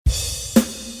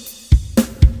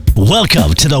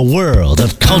Welcome to the world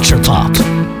of Culture Pop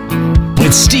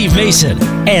with Steve Mason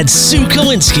and Sue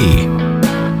Kalinsky.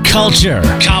 Culture,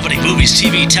 comedy, movies,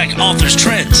 TV, tech, authors,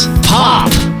 trends,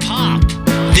 pop.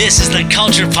 This is the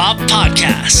Culture Pop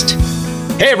Podcast.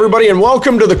 Hey, everybody, and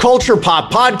welcome to the Culture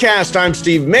Pop Podcast. I'm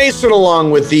Steve Mason,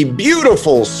 along with the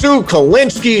beautiful Sue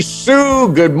Kalinsky.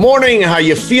 Sue, good morning. How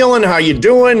you feeling? How you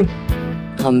doing?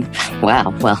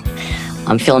 Well,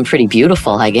 I'm feeling pretty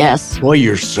beautiful, I guess. Well,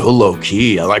 you're so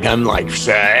low-key. I'm like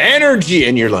energy,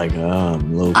 and you're like, oh,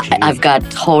 I'm low-key. I've got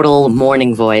total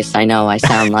morning voice. I know I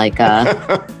sound like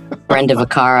Brenda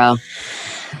Vaccaro.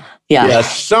 Yeah,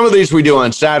 some of these we do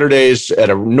on Saturdays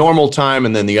at a normal time,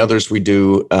 and then the others we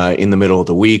do in the middle of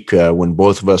the week when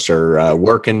both of us are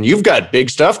working. You've got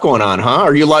big stuff going on, huh?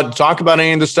 Are you allowed to talk about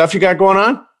any of the stuff you got going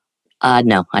on?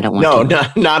 No, I don't want to. No,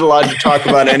 not allowed to talk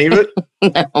about any of it?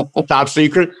 No. Top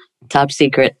secret? Top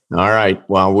secret. All right.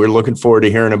 Well, we're looking forward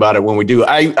to hearing about it when we do.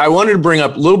 I wanted to bring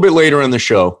up a little bit later in the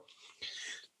show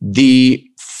the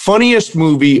funniest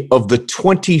movie of the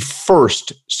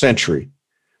 21st century.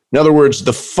 In other words,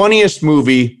 the funniest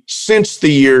movie since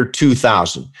the year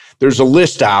 2000. There's a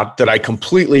list out that I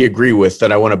completely agree with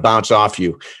that I want to bounce off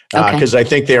you because I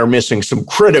think they are missing some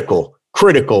critical,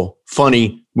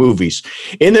 funny movies.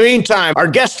 In the meantime, our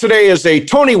guest today is a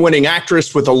Tony-winning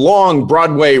actress with a long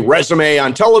Broadway resume.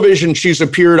 On television, she's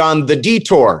appeared on The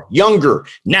Detour, Younger,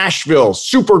 Nashville,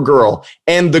 Supergirl,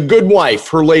 and The Good Wife.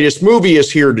 Her latest movie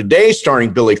is here today,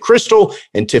 starring Billy Crystal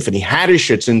and Tiffany Haddish.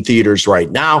 It's in theaters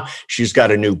right now. She's got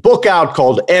a new book out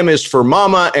called M is for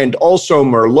Mama and also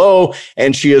Merlot,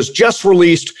 and she has just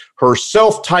released her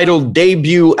self-titled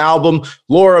debut album.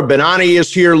 Laura Benanti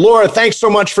is here. Laura, thanks so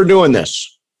much for doing this.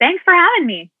 Thanks for having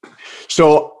me.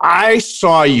 So I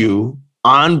saw you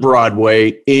on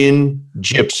Broadway in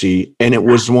Gypsy, and it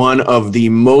was one of the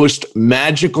most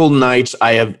magical nights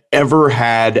I have ever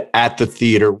had at the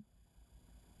theater. Wichita's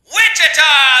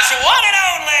one and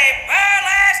only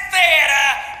burlesque theater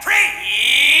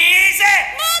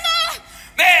presents Mama!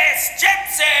 Miss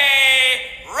Gypsy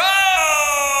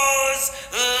Rose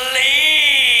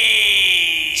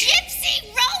Lee. Gypsy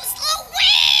Rose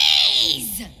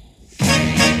Louise!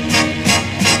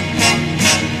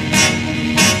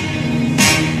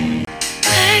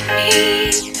 Let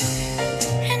me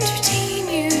entertain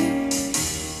you.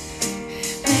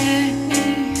 Let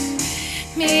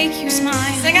me make you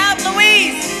smile. Sing out,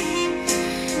 Louise!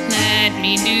 Let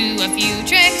me do a few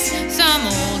tricks, some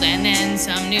old and then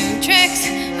some new tricks.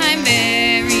 I'm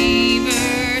very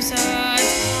versatile.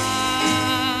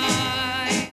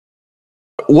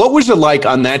 What was it like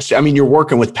on that? I mean, you're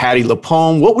working with Patti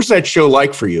LuPone. What was that show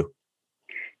like for you?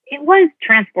 It was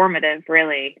transformative,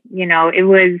 really. You know, it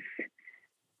was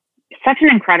such an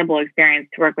incredible experience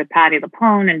to work with Patti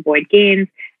LuPone and Boyd Gaines.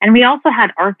 And we also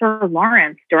had Arthur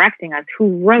Lawrence directing us,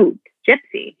 who wrote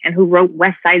Gypsy and who wrote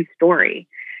West Side Story.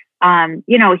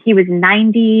 You know, he was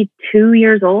 92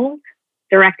 years old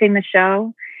directing the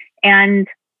show. And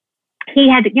he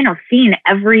had, seen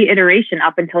every iteration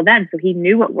up until then. So he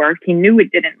knew what worked. He knew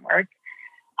it didn't work.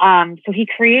 So he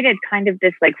created kind of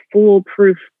this like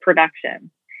foolproof production.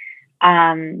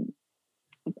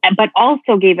 But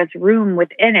also gave us room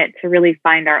within it to really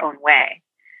find our own way.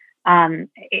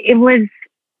 It was,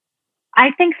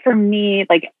 I think for me,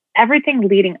 like everything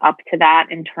leading up to that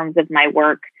in terms of my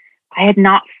work, I had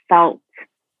not felt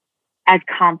as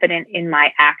confident in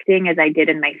my acting as I did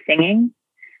in my singing.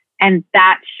 And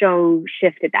that show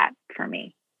shifted that for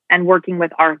me. And working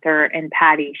with Arthur and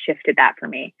Patti shifted that for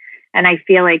me. And I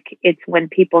feel like it's when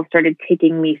people started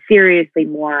taking me seriously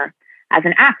more as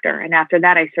an actor. And after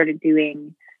that, I started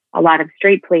doing a lot of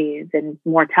straight plays and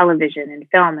more television and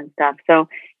film and stuff. So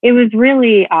it was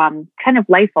really kind of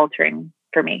life-altering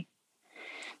for me.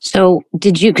 So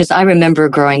did you, because I remember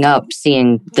growing up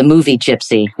seeing the movie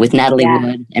Gypsy with Natalie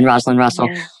Wood and Rosalind Russell.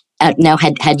 Yeah. Now,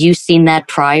 had you seen that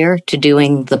prior to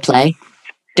doing the play,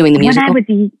 doing the musical?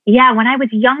 When I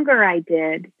was younger, I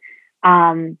did.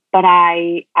 But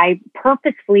I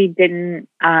purposefully didn't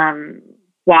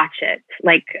watch it.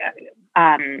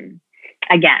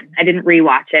 Again, I didn't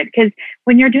rewatch it because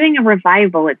when you're doing a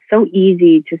revival, it's so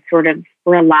easy to sort of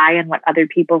rely on what other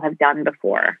people have done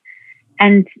before.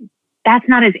 And that's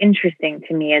not as interesting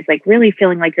to me as like really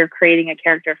feeling like you're creating a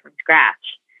character from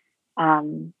scratch.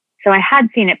 So I had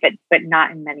seen it, but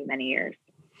not in many, many years.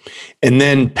 And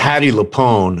then Patti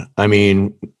LuPone, I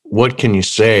mean, what can you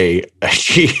say?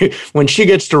 When she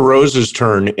gets to Rose's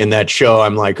turn in that show,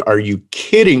 I'm like, are you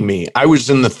kidding me? I was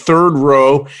in the third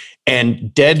row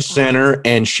and dead center,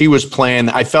 and she was playing,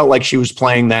 I felt like she was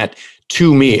playing that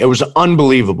to me. It was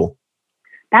unbelievable.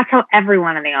 That's how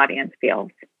everyone in the audience feels.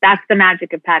 That's the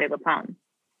magic of Patti LuPone.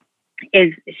 there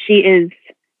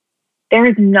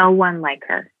is no one like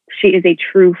her. She is a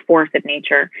true force of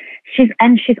nature. She's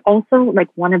also like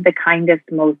one of the kindest,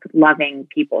 most loving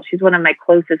people. She's one of my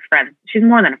closest friends. She's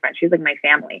more than a friend. She's like my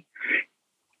family.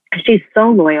 She's so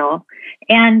loyal.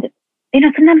 And,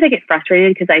 sometimes I get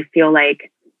frustrated because I feel like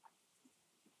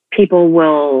people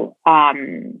will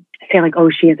say like, oh,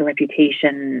 she has a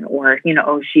reputation, or,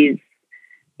 oh, she's,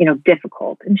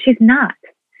 difficult. And she's not.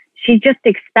 She just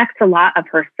expects a lot of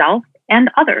herself and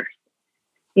others,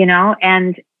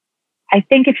 and I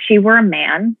think if she were a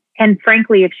man, and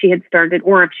frankly, if she had started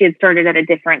at a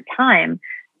different time,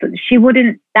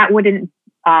 that wouldn't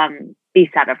be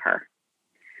said of her.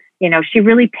 She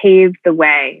really paved the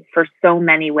way for so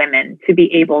many women to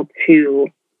be able to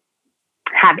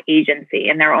have agency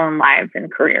in their own lives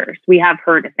and careers. We have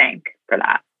her to thank for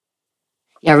that.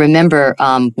 Yeah, I remember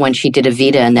when she did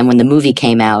Evita, and then when the movie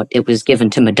came out, it was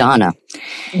given to Madonna.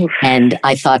 Oof. And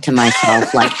I thought to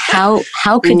myself, like, how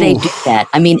could they do that?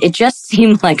 I mean, it just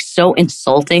seemed like so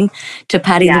insulting to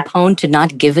Patti LuPone to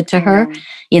not give it to her.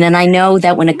 And I know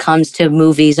that when it comes to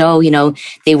movies,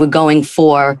 they were going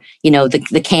for,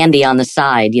 the candy on the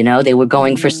side, they were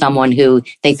going for someone who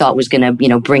they thought was going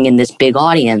to, bring in this big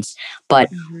audience. But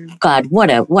God,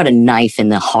 what a knife in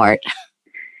the heart.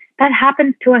 That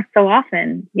happens to us so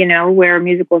often, where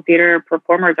musical theater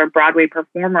performers or Broadway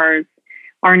performers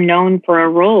are known for a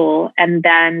role and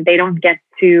then they don't get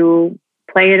to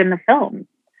play it in the film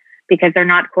because they're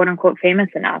not quote unquote famous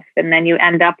enough. And then you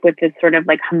end up with this sort of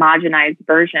like homogenized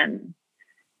version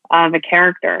of a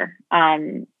character.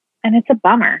 And it's a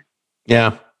bummer.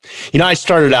 Yeah. I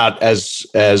started out as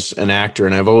an actor,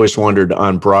 and I've always wondered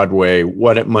on Broadway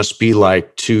what it must be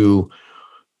like to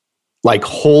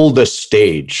hold a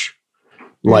stage,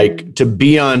 to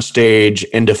be on stage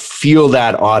and to feel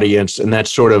that audience and that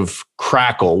sort of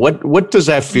crackle. What does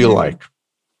that feel like?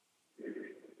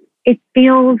 It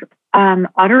feels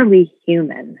utterly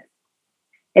human.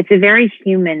 It's a very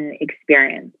human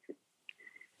experience.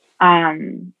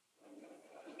 In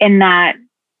that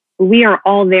we are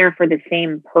all there for the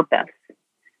same purpose.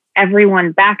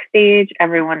 Everyone backstage,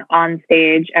 everyone on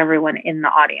stage, everyone in the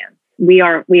audience. We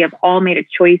have all made a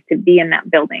choice to be in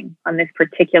that building on this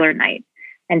particular night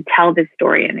and tell this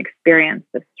story and experience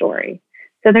this story.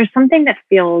 So there's something that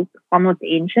feels almost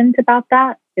ancient about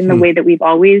that in the way that we've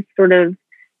always sort of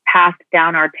passed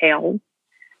down our tales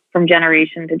from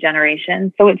generation to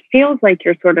generation. So it feels like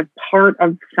you're sort of part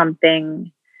of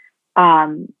something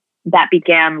that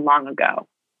began long ago.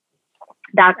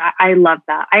 That I love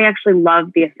that. I actually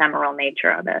love the ephemeral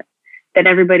nature of it. That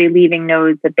everybody leaving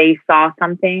knows that they saw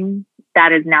something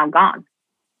that is now gone.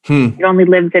 It only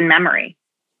lives in memory.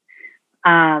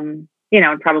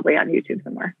 Probably on YouTube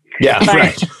somewhere. Yeah,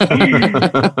 right.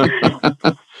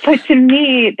 But to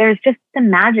me, there's just the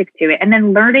magic to it. And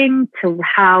then learning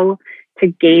how to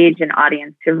gauge an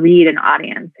audience, to read an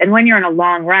audience. And when you're in a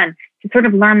long run, to sort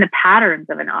of learn the patterns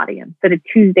of an audience, that a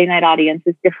Tuesday night audience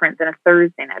is different than a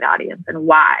Thursday night audience, and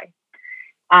why.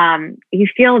 You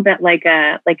feel that like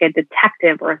a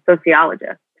detective or a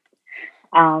sociologist.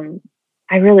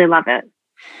 I really love it.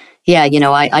 Yeah,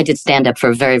 I did stand up for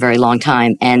a very, very long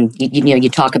time. And, you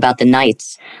talk about the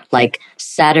nights, like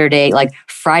Saturday, like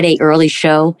Friday early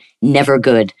show, never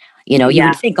good. You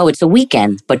would think, oh, it's a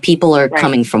weekend, but people are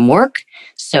coming from work,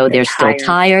 so they're still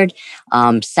tired.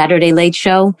 Saturday late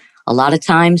show, a lot of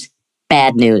times,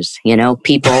 bad news.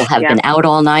 People have been out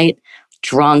all night,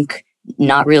 drunk,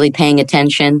 not really paying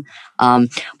attention.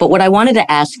 But what I wanted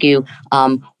to ask you,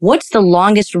 what's the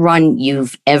longest run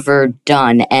you've ever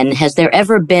done? And has there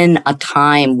ever been a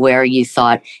time where you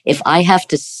thought, if I have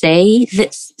to say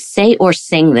or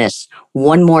sing this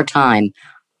one more time,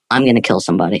 I'm going to kill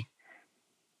somebody?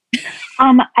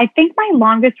 I think my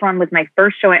longest run was my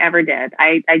first show I ever did.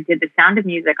 I did The Sound of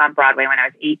Music on Broadway when I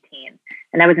was 18.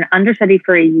 And I was an understudy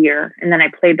for a year. And then I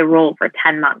played the role for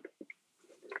 10 months.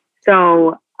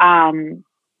 So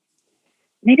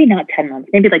maybe not 10 months,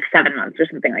 maybe like 7 months or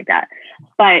something like that.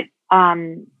 But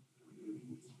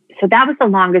so that was the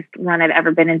longest run I've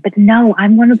ever been in. But no,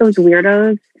 I'm one of those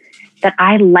weirdos that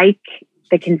I like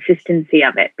the consistency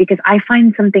of it because I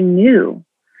find something new.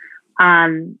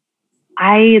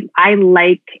 I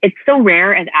like, it's so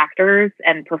rare as actors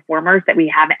and performers that we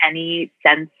have any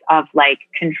sense of like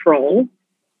control.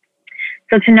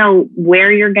 So to know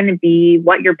where you're going to be,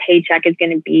 what your paycheck is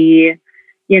going to be,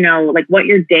 like what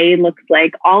your day looks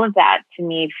like, all of that to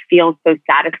me feels so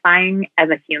satisfying as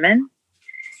a human.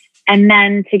 And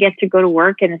then to get to go to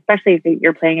work, and especially if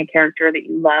you're playing a character that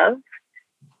you love,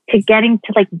 to getting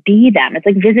to like be them. It's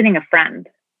like visiting a friend.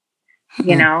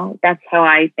 You know, that's how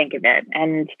I think of it.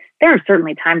 And there are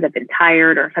certainly times I've been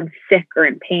tired, or if I'm sick or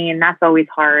in pain, that's always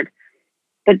hard.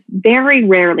 But very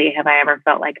rarely have I ever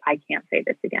felt like I can't say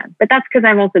this again. But that's because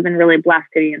I've also been really blessed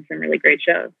to be in some really great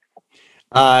shows.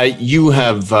 You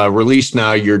have released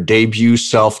now your debut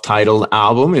self-titled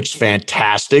album. It's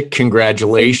fantastic.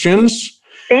 Congratulations.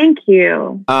 Thank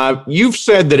you. You've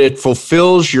said that it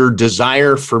fulfills your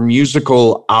desire for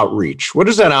musical outreach. What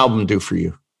does that album do for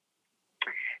you?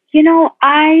 You know,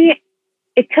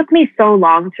 it took me so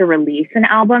long to release an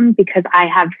album because I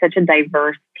have such a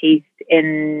diverse taste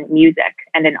in music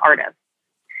and in artists.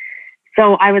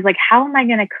 So I was like, how am I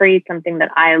going to create something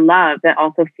that I love that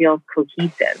also feels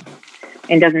cohesive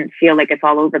and doesn't feel like it's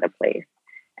all over the place?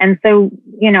 And so,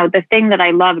 you know, the thing that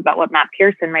I love about what Matt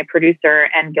Pearson, my producer,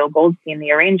 and Gil Goldstein,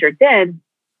 the arranger, did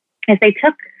is they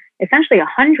took essentially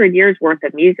 100 years worth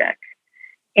of music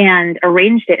and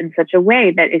arranged it in such a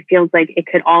way that it feels like it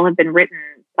could all have been written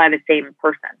by the same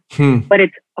person. But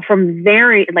it's from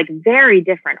very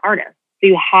different artists. So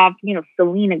you have, you know,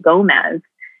 Selena Gomez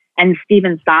and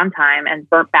Stephen Sondheim and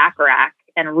Burt Bacharach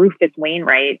and Rufus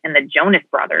Wainwright and the Jonas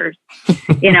Brothers.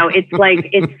 You know, it's like,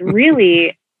 it's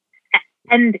really,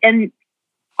 and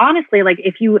honestly, like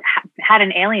if you had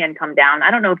an alien come down,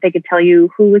 I don't know if they could tell you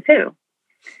who was who.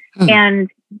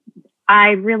 And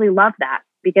I really love that,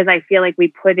 because I feel like we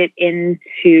put it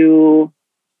into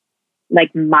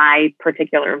like my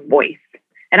particular voice.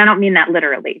 And I don't mean that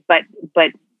literally, but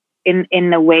in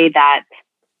the way that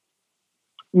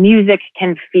music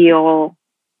can feel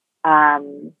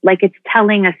like it's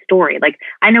telling a story. Like,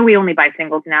 I know we only buy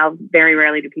singles now. Very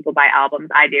rarely do people buy albums.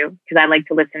 I do, because I like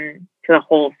to listen to the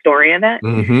whole story of it.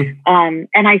 And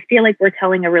I feel like we're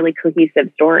telling a really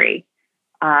cohesive story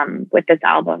with this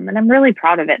album, and I'm really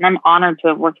proud of it. And I'm honored to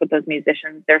have worked with those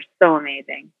musicians. They're so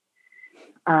amazing.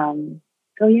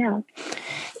 So yeah.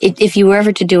 If you were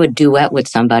ever to do a duet with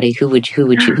somebody, who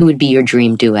would be your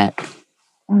dream duet?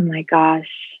 Oh my gosh.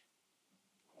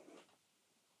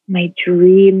 My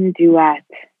dream duet.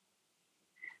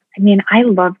 I mean, I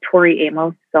love Tori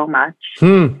Amos so much.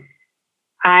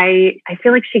 I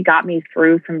feel like she got me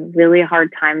through some really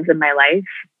hard times in my life.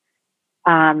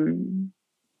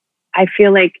 I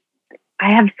feel like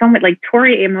I have so much, like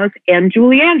Tori Amos and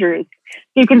Julie Andrews.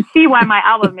 You can see why my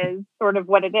album is sort of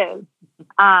what it is.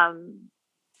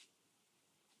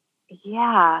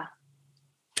 Yeah.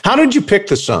 How did you pick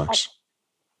the songs?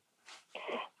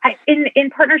 In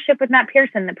partnership with Matt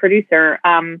Pearson, the producer,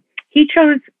 he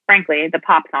chose, frankly, the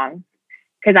pop songs,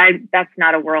 because that's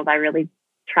not a world I really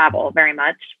travel very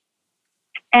much.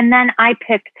 And then I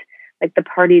picked like The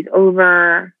Party's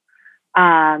Over,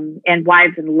 and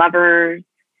Wives and Lovers,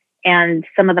 and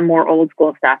some of the more old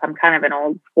school stuff. I'm kind of an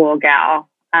old school gal.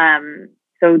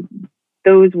 So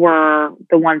those were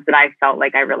the ones that I felt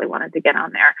like I really wanted to get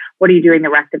on there. What Are You Doing the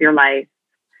Rest of Your Life?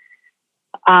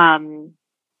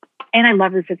 And I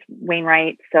love Rufus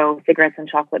Wainwright, so Cigarettes and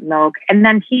Chocolate Milk. And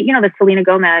then he, you know, the Selena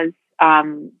Gomez,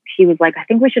 he was like, I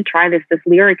think we should try this. This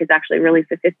lyric is actually really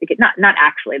sophisticated. Not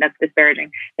actually, that's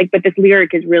disparaging. Like, but this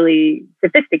lyric is really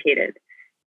sophisticated.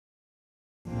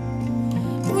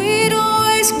 We'd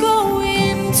always go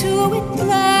into it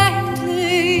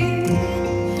blindly.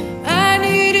 I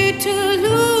needed to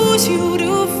lose you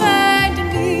to find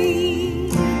me.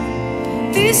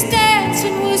 This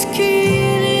dancing was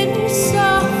killing me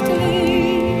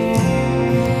softly.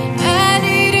 I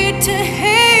needed to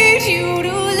hate you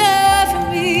to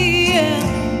love me.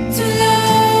 To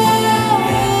love,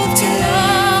 to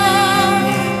love,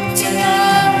 to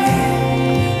love.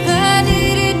 I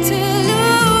needed to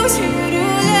lose you to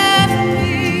love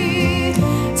me.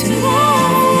 To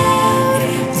love,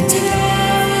 to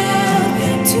love,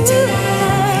 to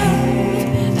love.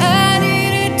 I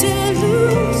needed to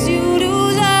lose you to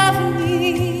love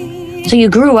me. So you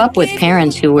grew up with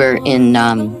parents who were in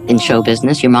show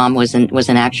business. Your mom was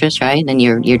an actress, right? And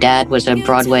your dad was a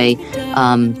Broadway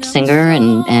singer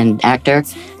and actor.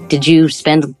 Did you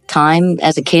spend time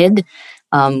as a kid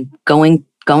going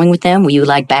with them? Were you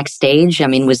like backstage? I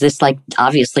mean, was this like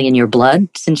obviously in your blood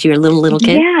since you were a little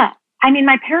kid? Yeah. I mean,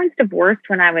 my parents divorced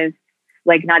when I was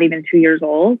like not even 2 years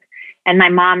old. And my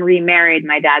mom remarried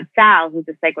my dad, Sal, who's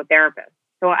a psychotherapist.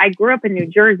 So I grew up in New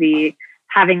Jersey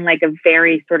having like a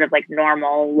very sort of like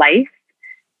normal life.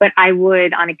 But I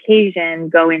would on occasion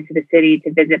go into the city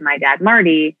to visit my dad,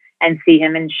 Marty, and see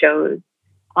him in shows.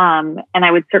 And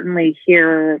I would certainly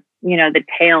hear, you know, the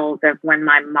tales of when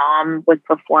my mom was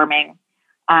performing.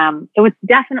 So it's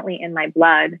definitely in my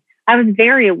blood. I was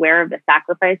very aware of the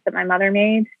sacrifice that my mother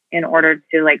made in order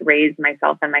to like raise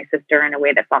myself and my sister in a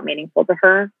way that felt meaningful to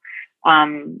her.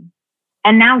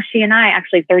 And now she and I,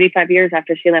 actually 35 years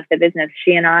after she left the business,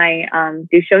 she and I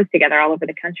do shows together all over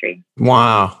the country.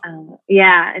 Wow.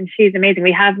 Yeah, and she's amazing.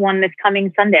 We have one this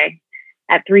coming Sunday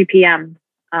at 3 p.m.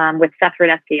 With Seth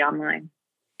Rudetsky online.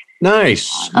 Nice.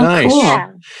 Oh, Nice. cool.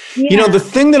 Yeah. You know, the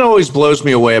thing that always blows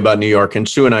me away about New York, and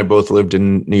Sue and I both lived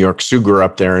in New York. Sue grew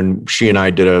up there, and she and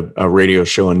I did a radio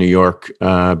show in New York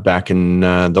back in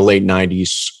the late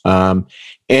 90s.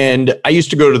 And I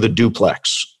used to go to the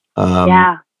Duplex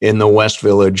in the West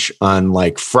Village on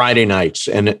like Friday nights.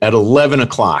 And at 11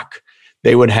 o'clock,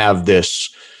 they would have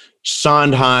this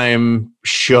Sondheim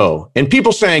show. And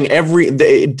people sang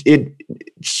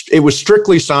it was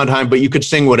strictly Sondheim, but you could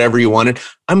sing whatever you wanted.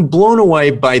 I'm blown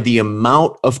away by the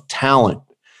amount of talent,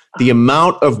 the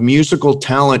amount of musical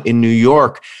talent in New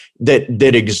York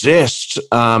that exists,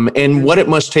 and what it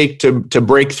must take to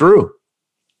break through.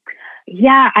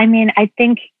 Yeah, I mean, I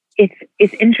think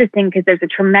it's interesting because there's a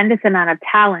tremendous amount of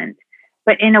talent,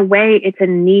 but in a way, it's a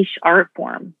niche art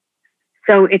form.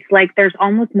 So it's like there's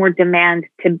almost more demand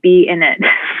to be in it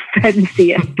than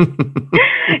see it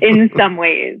in some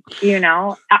ways, you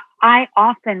know. I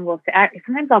often will say,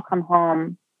 sometimes I'll come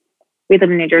home. We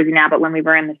live in New Jersey now, but when we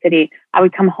were in the city, I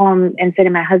would come home and say to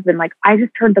my husband, like, I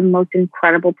just heard the most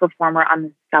incredible performer on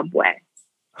the subway.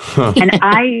 And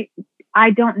I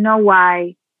don't know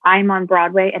why I'm on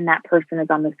Broadway and that person is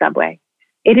on the subway.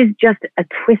 It is just a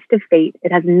twist of fate.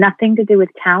 It has nothing to do with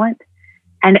talent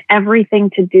and everything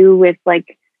to do with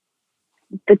like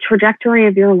the trajectory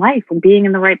of your life and being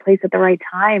in the right place at the right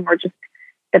time, or just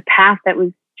the path that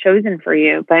was chosen for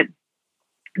you. But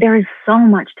there is so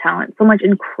much talent, so much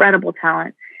incredible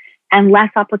talent, and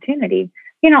less opportunity.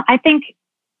 You know, I think,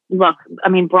 look, I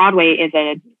mean, Broadway is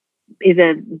a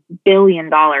 $1 billion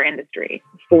industry.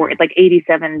 It's like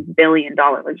 $87 billion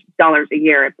a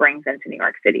year it brings into New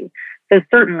York City. So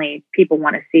certainly people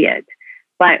want to see it,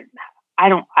 but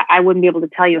I wouldn't be able to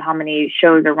tell you how many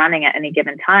shows are running at any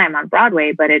given time on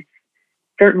Broadway, but it's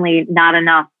certainly not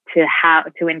enough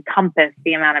to encompass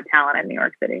the amount of talent in New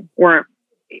York City or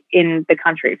in the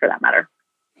country for that matter.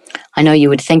 I know you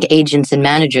would think agents and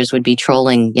managers would be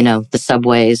trolling, you know, the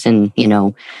subways and,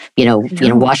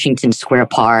 Washington Square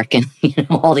Park and,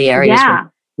 all the areas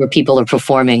where people are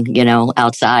performing,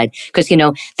 outside. Because,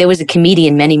 there was a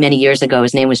comedian many, many years ago.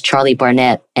 His name was Charlie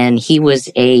Barnett, and he was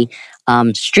a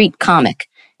street comic,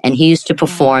 and he used to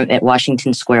perform at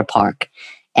Washington Square Park.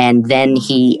 And then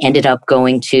he ended up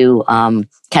going to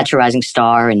Catch a Rising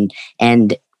Star and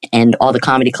all the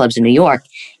comedy clubs in New York.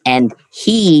 And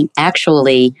he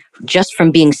actually, just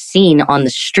from being seen on the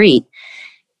street,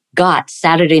 got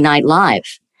Saturday Night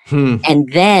Live.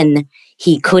 And then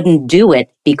he couldn't do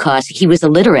it because he was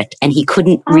illiterate and he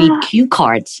couldn't read cue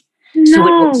cards.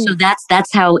 No. So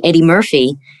that's how Eddie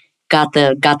Murphy got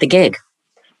the gig.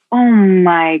 Oh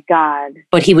my God.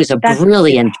 But he was that's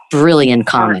brilliant comic.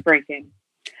 Heartbreaking.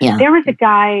 Yeah. There was a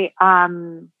guy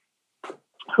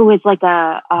who was like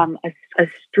a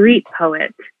street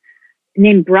poet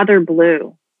named Brother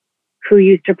Blue, who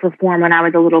used to perform when I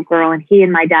was a little girl, and he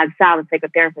and my dad Sal, the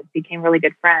psychotherapist, became really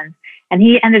good friends. And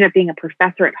he ended up being a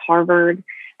professor at Harvard.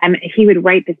 And he would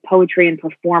write this poetry and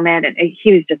perform it, and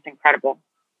he was just incredible.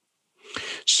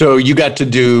 So you got to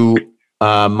do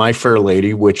My Fair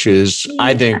Lady, which is,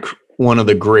 I think, one of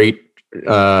the great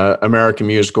American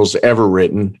musicals ever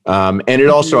written. And it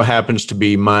also happens to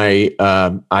be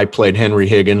I played Henry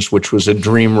Higgins, which was a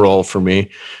dream role for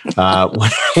me.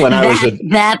 When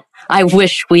I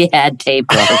wish we had tape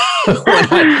of.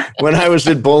 when I was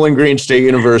at Bowling Green State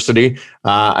University,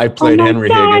 I played Henry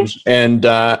Higgins, and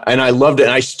I loved it.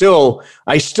 And I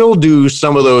still do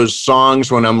some of those songs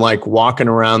when I'm like walking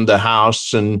around the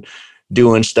house and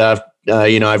doing stuff.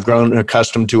 I've grown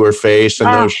accustomed to her face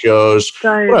and those shows.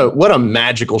 What a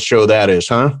magical show that is,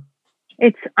 huh?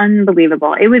 It's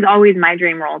unbelievable. It was always my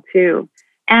dream role too.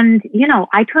 And,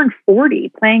 I turned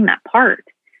 40 playing that part.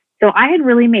 So I had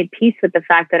really made peace with the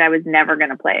fact that I was never going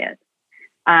to play it.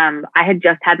 I had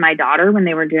just had my daughter when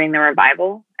they were doing the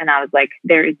revival. And I was like,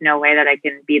 there is no way that I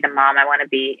can be the mom I want to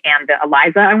be and the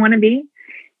Eliza I want to be.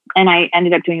 And I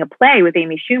ended up doing a play with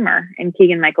Amy Schumer and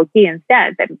Keegan-Michael Key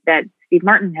instead that Steve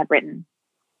Martin had written.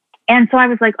 And so I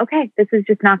was like, okay, this is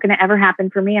just not going to ever happen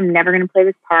for me. I'm never going to play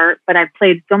this part, but I've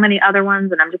played so many other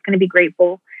ones and I'm just going to be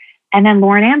grateful. And then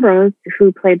Lauren Ambrose,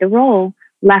 who played the role,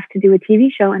 left to do a TV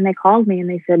show, and they called me and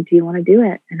they said, do you want to do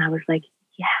it? And I was like,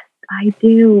 yes, I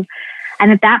do.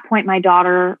 And at that point, my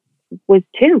daughter was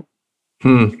 2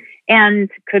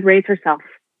 and could raise herself.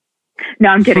 No,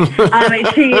 I'm kidding.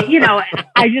 I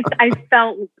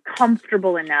felt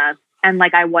comfortable enough and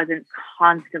like I wasn't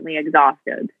constantly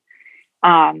exhausted.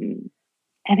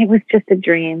 And it was just a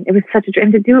dream. It was such a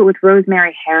dream to do it with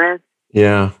Rosemary Harris.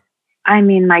 Yeah. I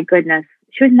mean, my goodness,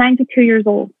 she was 92 years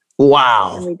old.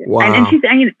 Wow. Wow. And she's,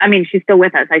 I mean, she's still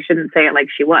with us. I shouldn't say it like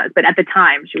she was, but at the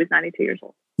time she was 92 years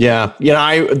old. Yeah.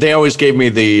 Yeah. They always gave me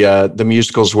the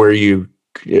musicals where you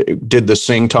did the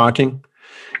sing talking.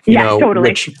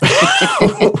 Totally.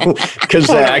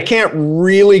 Because I can't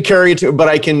really carry it, but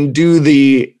I can do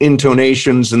the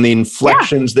intonations and the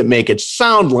inflections that make it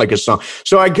sound like a song.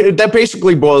 So that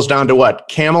basically boils down to what?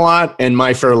 Camelot and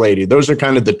My Fair Lady. Those are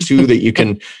kind of the two that you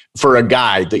can, for a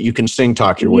guy, that you can sing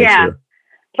talk your way through.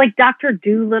 Like Dr.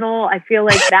 Dolittle, I feel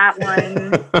like that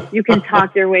one you can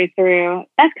talk your way through.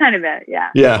 That's kind of it,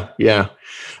 yeah. Yeah.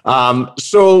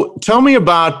 So tell me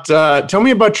about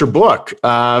your book.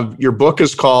 Your book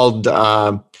is called.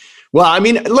 Let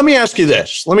me ask you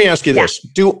this.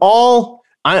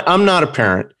 I'm not a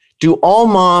parent. Do all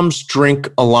moms drink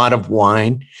a lot of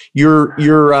wine? Your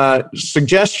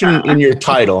suggestion in your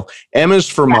title, M is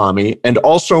for Mommy, and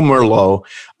also Merlot,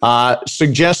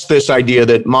 suggests this idea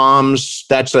that moms,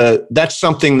 that's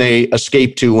something they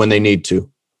escape to when they need to.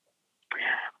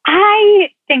 I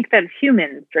think that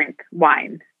humans drink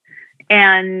wine,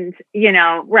 and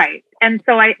right. And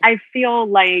so I feel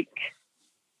like,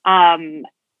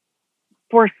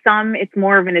 for some, it's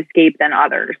more of an escape than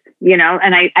others,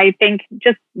 and I think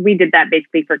just we did that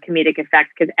basically for comedic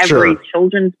effect, because every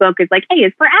children's book is like, A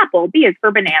is for apple, B is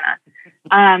for banana.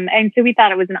 And so we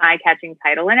thought it was an eye-catching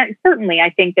title. And certainly I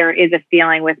think there is a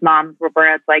feeling with moms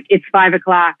where it's like, it's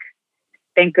 5:00.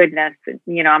 Thank goodness, I'm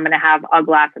going to have a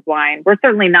glass of wine. We're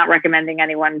certainly not recommending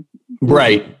anyone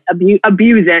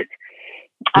abuse it.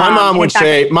 My mom would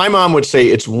say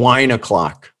it's wine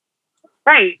o'clock.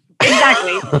 Right.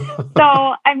 Exactly.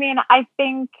 So, I mean, I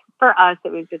think for us,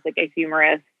 it was just like a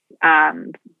humorous,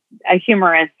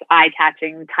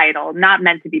 eye-catching title, not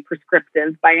meant to be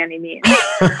prescriptive by any means.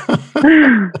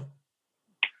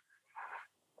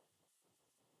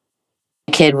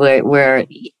 Kid where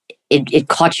it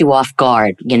caught you off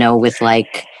guard, with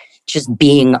like just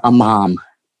being a mom.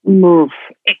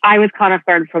 I was caught off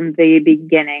guard from the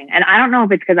beginning. And I don't know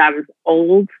if it's because I was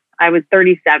old. I was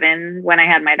 37 when I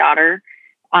had my daughter.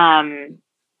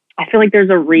 I feel like there's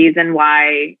a reason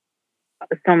why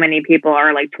so many people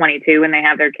are like 22 when they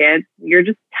have their kids. You're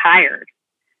just tired.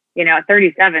 At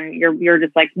 37, you're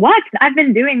just like, what? I've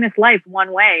been doing this life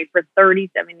one way for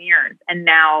 37 years. And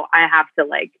now I have to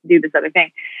like do this other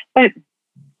thing. But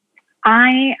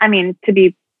I mean, to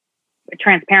be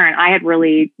transparent, I had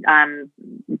really,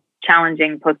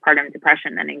 challenging postpartum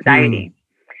depression and anxiety.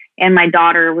 And my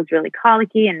daughter was really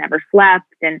colicky and never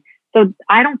slept. And so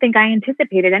I don't think I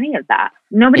anticipated any of that.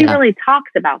 Nobody really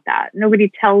talks about that.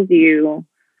 Nobody tells you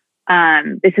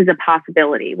this is a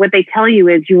possibility. What they tell you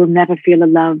is you will never feel a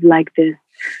love like this.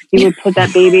 You will put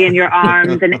that baby in your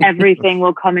arms and everything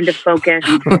will come into focus.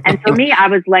 And for me, I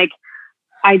was like,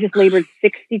 I just labored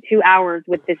 62 hours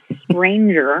with this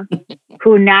stranger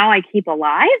who now I keep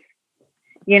alive.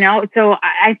 So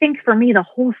I think for me, the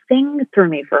whole thing threw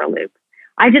me for a loop.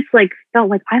 I just like felt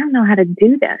like, I don't know how to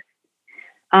do this.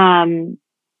 And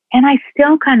I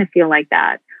still kind of feel like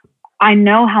that. I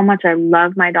know how much I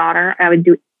love my daughter. I would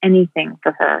do anything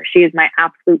for her. She is my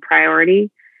absolute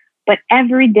priority. But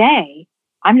every day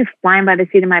I'm just flying by the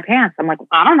seat of my pants. I'm like,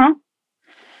 I don't know.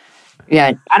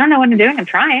 Yeah. I don't know what I'm doing. I'm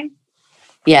trying.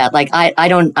 Yeah. Like I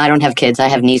don't have kids. I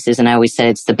have nieces, and I always said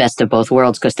it's the best of both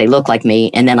worlds because they look like me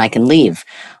and then I can leave.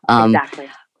 Exactly.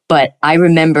 But I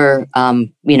remember,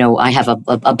 I have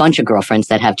a bunch of girlfriends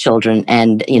that have children,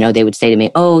 and, they would say to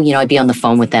me, oh, I'd be on the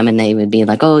phone with them and they would be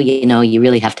like, oh, you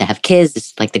really have to have kids.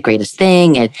 It's like the greatest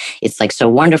thing. And it's like so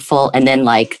wonderful. And then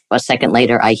like a second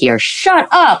later, I hear, shut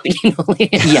up,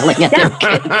 yelling at their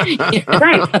kid.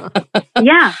 Right.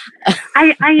 Yeah.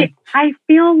 I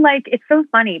feel like it's so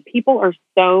funny. People are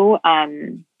so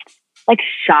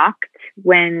shocked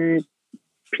when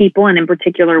people, and in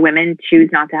particular women, choose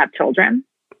not to have children.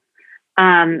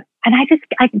 And I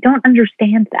don't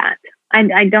understand that.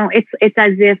 I don't, it's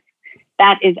as if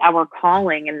that is our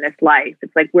calling in this life.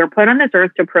 It's like, we're put on this earth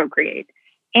to procreate.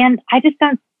 And I just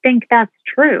don't think that's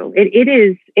true. It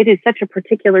is such a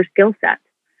particular skill set,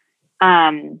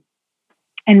 and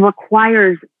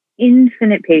requires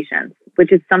infinite patience,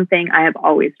 which is something I have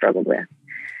always struggled with.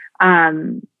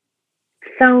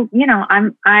 So,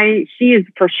 she is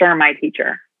for sure my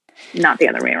teacher, not the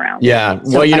other way around. Yeah.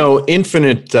 So well,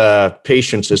 infinite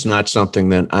patience is not something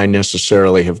that I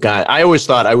necessarily have got. I always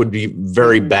thought I would be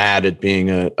very bad at being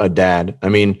a dad. I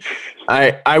mean,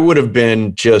 I would have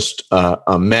been just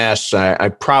a mess. I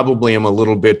probably am a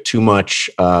little bit too much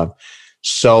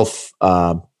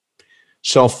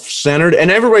self-centered.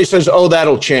 And everybody says, oh,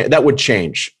 that'll change. That would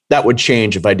change. That would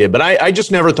change if I did. But I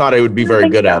just never thought I would be very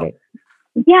good at it.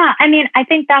 Yeah. I mean, I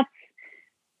think that's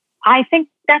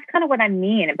kind of what I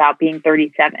mean about being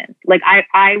 37. Like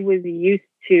I was used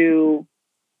to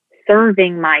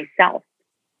serving myself,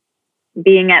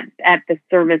 being at the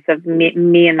service of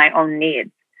me and my own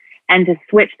needs. And to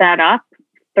switch that up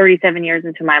 37 years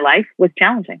into my life was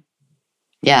challenging.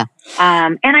 Yeah.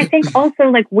 And I think also,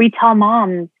 like, we tell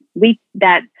moms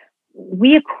that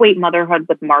we equate motherhood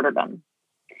with martyrdom.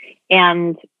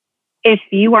 And if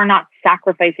you are not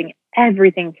sacrificing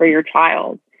everything for your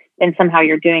child, then somehow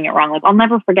you're doing it wrong. Like, I'll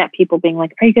never forget people being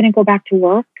like, are you going to go back to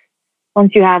work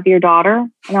once you have your daughter?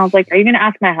 And I was like, are you going to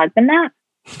ask my husband that?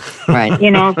 Right.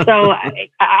 So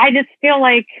I just feel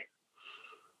like,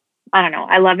 I don't know.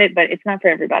 I love it, but it's not for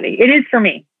everybody. It is for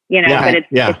me, but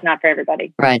it's not for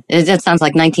everybody. Right. It sounds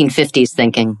like 1950s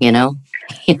thinking,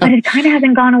 But it kind of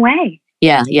hasn't gone away.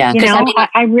 Yeah. Yeah.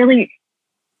 I really...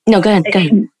 No, go ahead.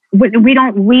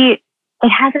 It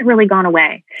hasn't really gone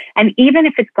away. And even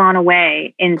if it's gone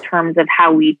away in terms of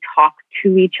how we talk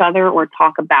to each other or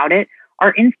talk about it,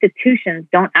 our institutions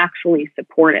don't actually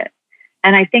support it.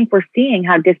 And I think we're seeing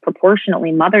how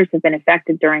disproportionately mothers have been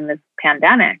affected during this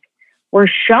pandemic. We're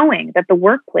showing that the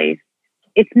workplace,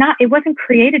 it wasn't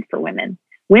created for women.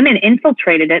 Women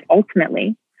infiltrated it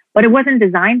ultimately, but it wasn't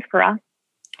designed for us.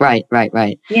 Right.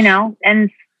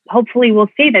 And hopefully we'll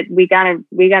see that we gotta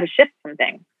shift some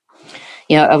things.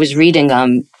 I was reading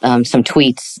some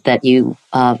tweets that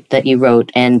you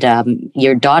wrote, and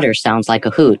your daughter sounds like a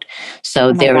hoot.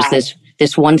 So there was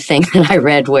this one thing that I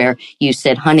read where you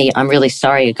said, honey, I'm really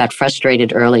sorry I got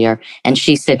frustrated earlier. And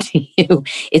she said to you,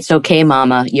 it's okay,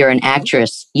 mama, you're an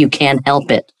actress. You can't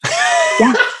help it.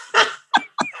 Yeah.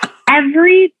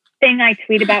 Everything I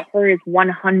tweet about her is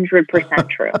 100%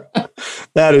 true.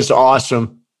 That is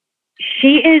awesome.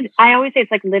 She is, I always say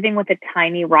it's like living with a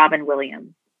tiny Robin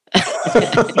Williams.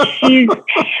 She's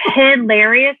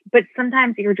hilarious, but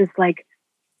sometimes you're just like,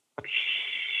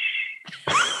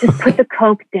 just put the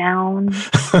Coke down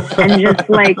and just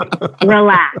like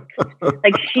relax.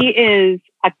 Like, she is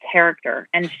a character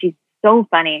and she's so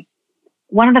funny.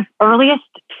 One of the earliest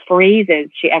phrases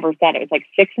she ever said, it was like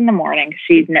 6 a.m.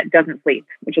 She doesn't sleep,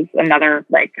 which is another,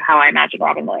 like, how I imagine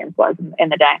Robin Williams was in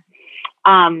the day.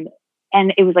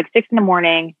 And it was like 6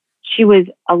 a.m. She was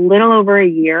a little over a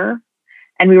year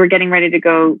and we were getting ready to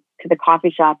go to the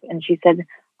coffee shop. And she said,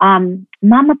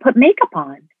 Mama put makeup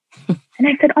on. And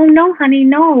I said, oh, no, honey,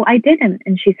 no, I didn't.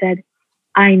 And she said,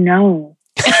 I know.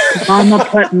 Mama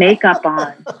put makeup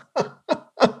on.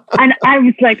 And I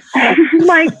was like, oh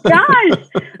my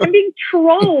gosh, I'm being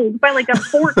trolled by like a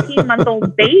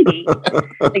 14-month-old baby.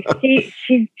 Like,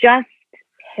 she's just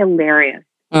hilarious.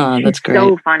 Oh, that's great.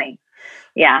 So funny.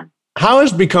 Yeah. How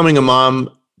has becoming a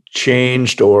mom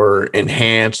changed or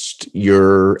enhanced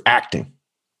your acting?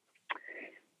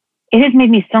 It has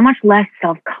made me so much less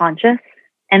self-conscious.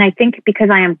 And I think because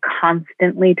I am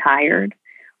constantly tired,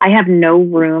 I have no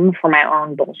room for my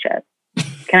own bullshit.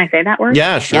 Can I say that word?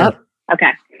 Yeah, sure. Yep.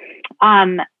 Okay.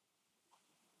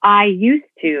 I used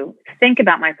to think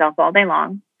about myself all day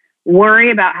long, worry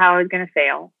about how I was going to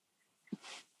fail,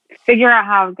 figure out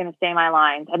how I was going to say my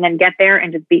lines, and then get there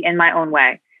and just be in my own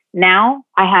way. Now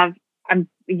I'm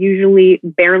usually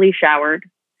barely showered,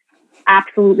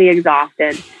 absolutely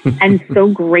exhausted, and so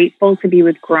grateful to be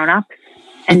with grown-ups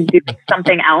and do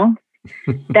something else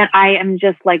that I am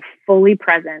just like fully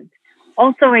present.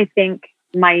 Also, I think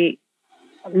my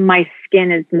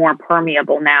skin is more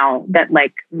permeable now that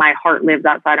like my heart lives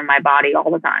outside of my body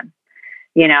all the time.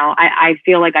 I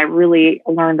feel like I really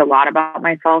learned a lot about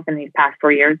myself in these past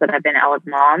 4 years that I've been Ella's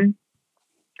mom.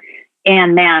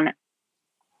 And man,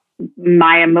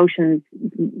 my emotions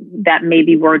that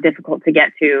maybe were difficult to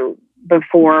get to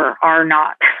before are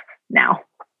not now.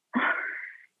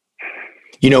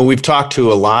 We've talked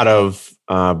to a lot of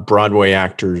Broadway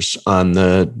actors on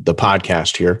the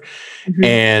podcast here, mm-hmm.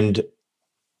 and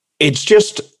it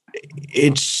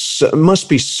must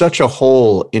be such a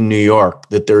hole in New York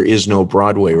that there is no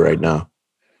Broadway right now.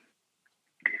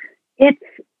 It's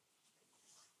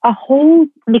a hole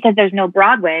because there's no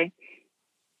Broadway,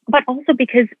 but also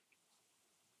because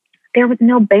there was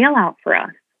no bailout for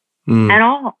us at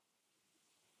all.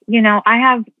 I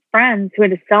have friends who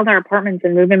had to sell their apartments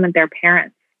and move in with their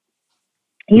parents.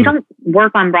 You don't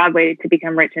work on Broadway to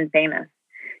become rich and famous.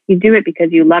 You do it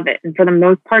because you love it. And for the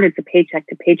most part, it's a paycheck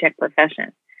to paycheck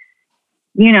profession.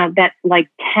 That like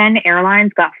 10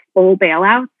 airlines got full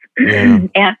bailouts. Yeah.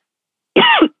 And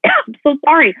I'm so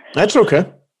sorry. That's okay.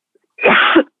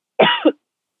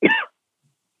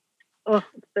 Oh,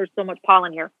 there's so much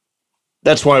pollen here.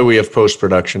 That's why we have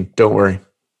post-production. Don't worry.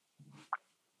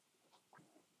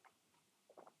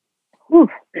 Whew.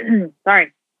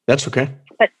 Sorry. That's okay.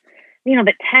 But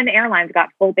 10 airlines got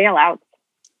full bailouts.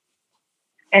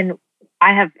 And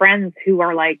I have friends who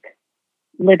are like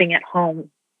living at home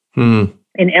in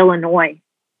Illinois.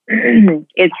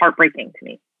 It's heartbreaking to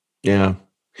me. Yeah.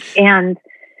 And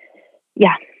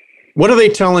yeah. What are they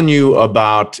telling you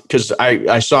about? Because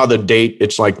I saw the date.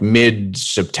 It's like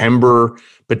mid-September,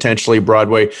 potentially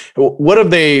Broadway. What have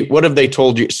they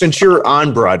told you? Since you're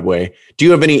on Broadway, do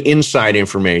you have any inside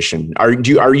information?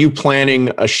 Are you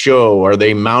planning a show? Are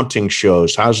they mounting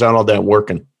shows? How's that all that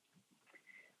working?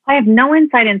 I have no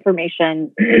inside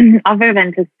information other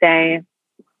than to say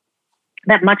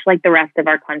that much like the rest of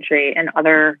our country and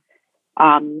other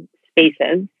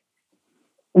spaces,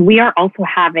 we are also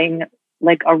having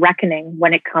like a reckoning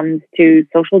when it comes to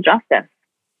social justice.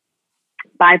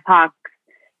 BIPOC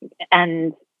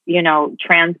and,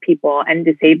 trans people and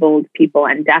disabled people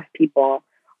and deaf people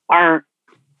are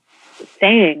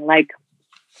saying like,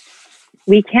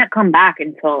 we can't come back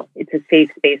until it's a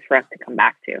safe space for us to come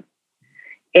back to,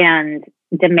 and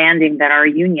demanding that our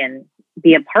union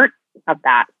be a part of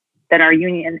that our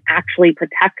union actually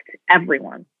protect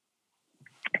everyone.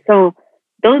 So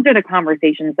those are the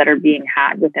conversations that are being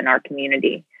had within our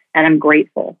community. And I'm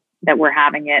grateful that we're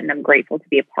having it, and I'm grateful to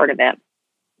be a part of it.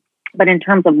 But in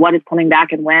terms of what is coming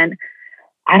back and when,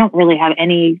 I don't really have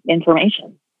any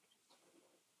information.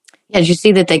 Yeah, did you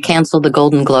see that they canceled the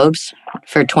Golden Globes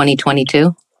for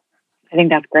 2022? I think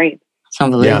that's great. It's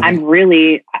unbelievable.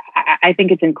 I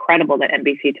think it's incredible that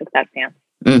NBC took that stance.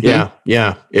 Mm-hmm.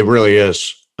 Yeah, it really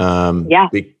is.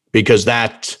 Because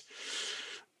that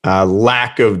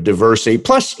lack of diversity.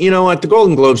 Plus, the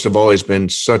Golden Globes have always been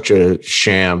such a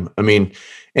sham. I mean,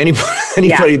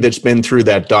 anybody that's been through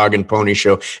that dog and pony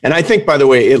show, and I think, by the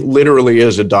way, it literally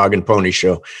is a dog and pony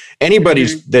show. Anybody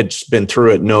that's been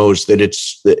through it knows that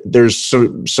there's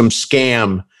some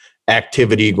scam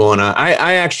activity going on.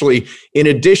 I actually, in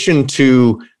addition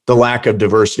to the lack of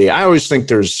diversity, I always think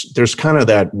there's kind of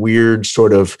that weird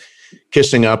sort of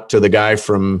kissing up to the guy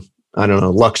from, I don't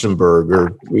know, Luxembourg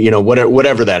or,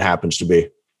 whatever that happens to be.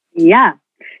 Yeah.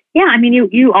 Yeah. I mean,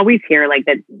 you always hear like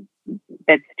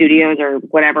that studios or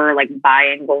whatever, like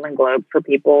buying Golden Globes for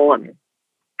people. And,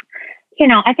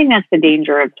 I think that's the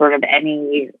danger of sort of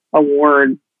any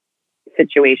award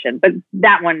situation, but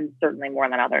that one certainly more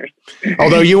than others.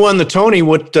 Although you won the Tony,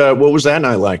 what was that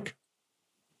night like?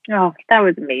 Oh, that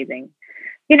was amazing.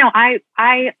 I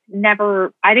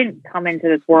didn't come into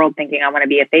this world thinking I want to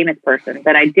be a famous person,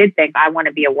 but I did think I want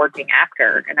to be a working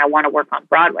actor and I want to work on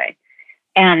Broadway.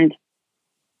 And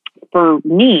for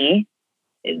me,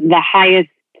 the highest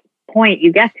point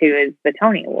you get to is the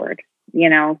Tony Award,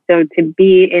 so to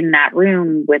be in that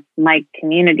room with my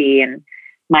community and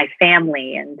my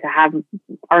family and to have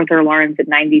Arthur Lawrence at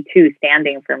 92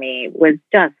 standing for me was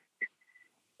just,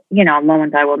 a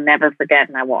moment I will never forget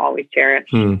and I will always cherish.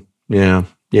 Yeah.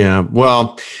 Yeah.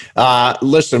 Well,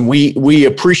 listen, we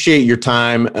appreciate your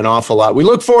time an awful lot. We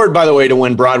look forward, by the way, to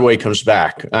when Broadway comes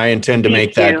back. I intend to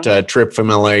make that trip from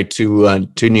LA to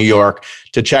New York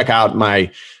to check out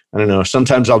I don't know,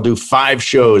 sometimes I'll do 5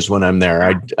 shows when I'm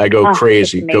there. I go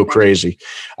crazy. The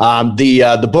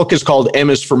book is called M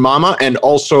is for Mama and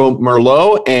also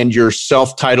Merlot, and your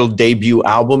self-titled debut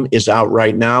album is out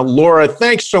right now. Laura,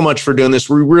 thanks so much for doing this.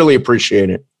 We really appreciate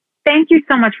it. Thank you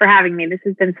so much for having me. This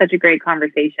has been such a great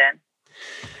conversation.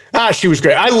 She was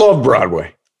great. I love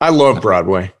Broadway. I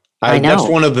know. That's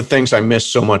one of the things I miss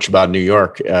so much about New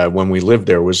York when we lived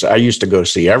there was I used to go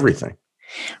see everything.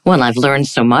 Well, I've learned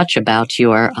so much about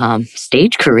your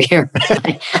stage career.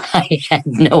 I had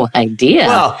no idea.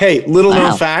 Well, hey, little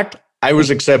known fact, I was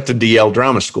accepted to Yale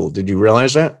Drama School. Did you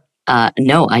realize that?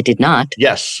 No, I did not.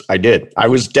 Yes, I did. I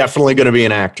was definitely going to be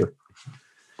an actor.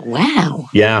 Wow.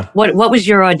 Yeah. What was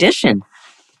your audition?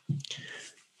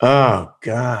 Oh,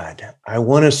 God. I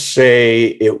want to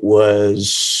say it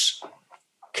was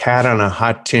Cat on a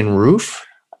Hot Tin Roof.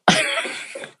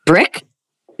 Brick?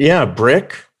 Yeah,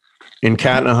 Brick in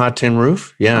Cat on a Hot Tin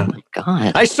Roof. Yeah. Oh, my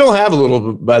God. I still have a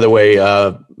little, by the way,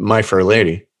 My Fair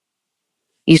Lady.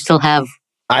 You still have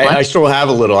I still have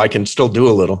a little. I can still do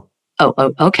a little.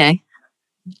 Oh, okay.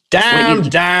 Damn.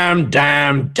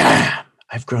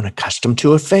 I've grown accustomed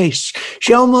to her face.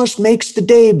 She almost makes the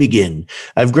day begin.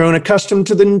 I've grown accustomed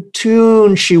to the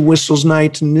tune she whistles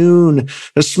night and noon.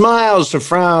 Her smiles, her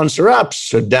frowns, her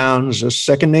ups, her downs are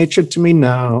second nature to me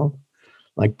now.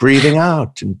 Like breathing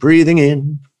out and breathing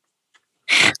in.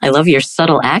 I love your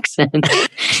subtle accent.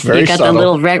 Very You got subtle. the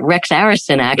little Rex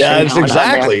Harrison accent. Yeah, that's going on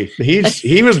exactly.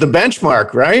 He was the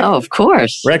benchmark, right? there. Oh, of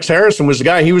course. Rex Harrison was the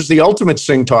guy. He was the ultimate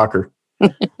sing talker.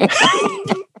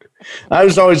 I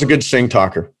was always a good sing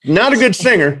talker. Not a good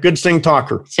singer, good sing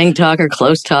talker. Sing talker,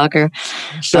 close talker.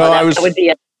 So that would be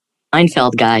a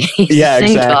Seinfeld guy. He's Yeah, a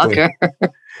sing exactly. talker.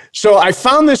 So I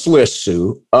found this list,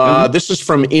 Sue. This is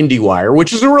from IndieWire,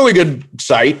 which is a really good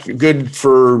site, good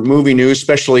for movie news,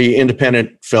 especially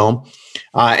independent film.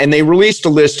 And they released a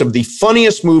list of the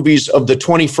funniest movies of the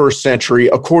 21st century,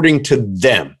 according to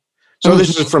them. So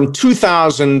this is from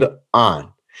 2000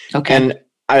 on. Okay. And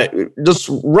I just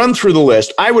run through the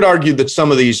list. I would argue that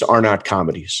some of these are not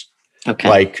comedies. Okay.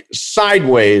 Like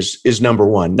Sideways is number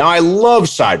one. Now, I love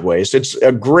Sideways. It's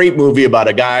a great movie about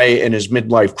a guy in his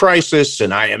midlife crisis,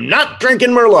 and I am not drinking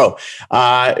Merlot.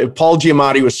 Paul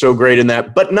Giamatti was so great in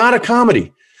that, but not a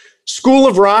comedy. School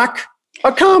of Rock,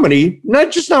 a comedy,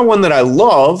 not one that I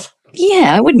love.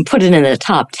 Yeah, I wouldn't put it in the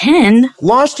top 10.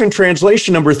 Lost in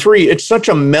Translation, number three. It's such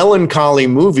a melancholy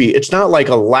movie. It's not like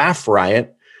a laugh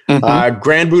riot.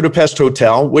 Grand Budapest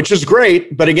Hotel, which is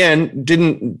great, but again,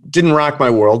 didn't rock my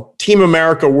world. Team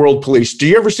America, World Police. Do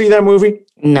you ever see that movie?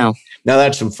 No. Now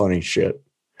that's some funny shit.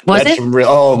 Was That's it? some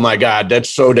oh my God, that's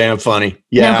so damn funny.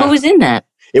 Yeah. Now, who was in that?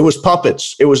 It was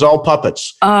puppets. It was all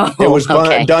puppets. Oh, It was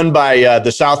okay. done by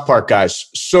the South Park guys.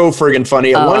 So friggin'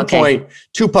 funny. At one point,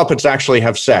 two puppets actually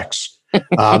have sex.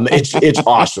 It's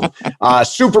awesome.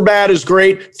 Superbad is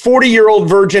great. 40-Year-Old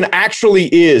Virgin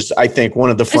actually is, I think, one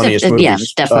of the funniest movies. Yeah,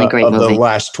 it's definitely a great of movie. the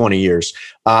last 20 years.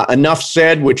 Enough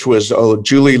Said, which was a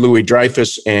Julie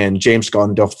Louis-Dreyfus and James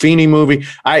Gandolfini movie.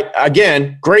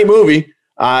 Again, great movie.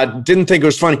 Didn't think it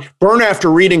was funny. Burn After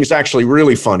Reading is actually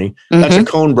really funny. That's a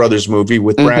Coen Brothers movie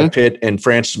with Brad Pitt and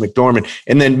Frances McDormand.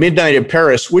 And then Midnight in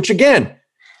Paris, which again,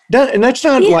 and that's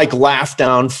not like laugh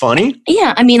down funny.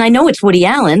 Yeah, I mean, I know it's Woody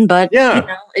Allen, but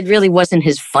it really wasn't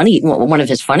one of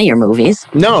his funnier movies.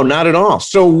 No, not at all.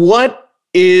 So what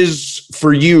is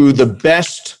for you the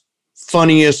best,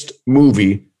 funniest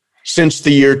movie since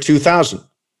the year 2000?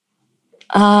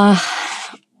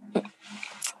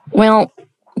 Well,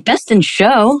 Best in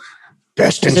Show.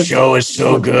 Best in Show is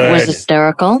so good. Was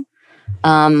hysterical.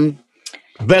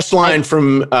 Best line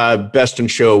from Best in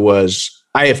Show was,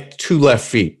 "I have two left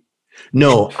feet."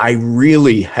 No, I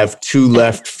really have two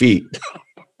left feet.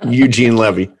 Eugene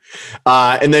Levy.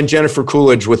 And then Jennifer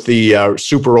Coolidge with the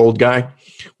super old guy.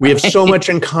 We have so much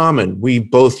in common. We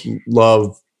both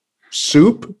love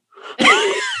soup.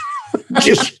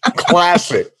 Just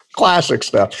classic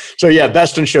stuff. So yeah,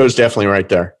 Best in Show is definitely right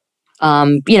there.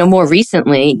 More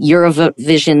recently,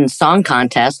 Eurovision Song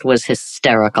Contest was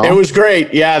hysterical. It was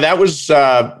great. Yeah, that was,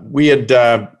 we had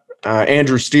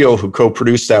Andrew Steele, who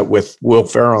co-produced that with Will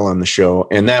Ferrell on the show,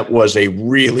 and that was a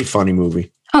really funny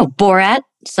movie. Oh, Borat,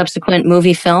 subsequent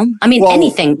movie film. I mean,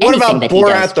 anything. What anything about that he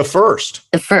Borat does. the first?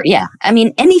 Yeah. I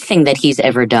mean, anything that he's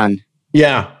ever done.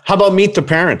 Yeah. How about Meet the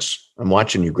Parents? I'm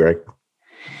watching you, Greg.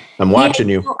 I'm watching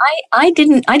you. I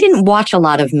didn't watch a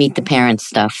lot of Meet the Parents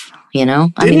stuff. I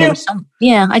Didn't mean, you? there was some.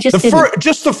 Yeah, I just didn't.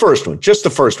 Just the first one. Just the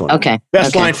first one. Okay.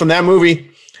 Best line from that movie.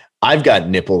 "I've got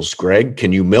nipples, Greg.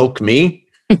 Can you milk me?"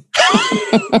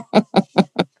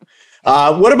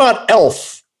 What about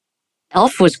Elf?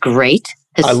 Elf was great.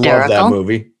 Hysterical. I love that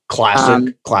movie.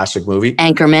 Classic movie.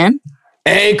 Anchorman.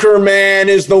 Anchorman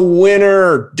is the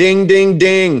winner. Ding, ding,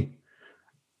 ding.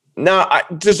 Now,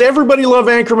 does everybody love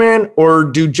Anchorman, or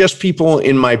do just people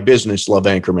in my business love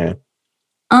Anchorman?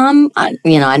 I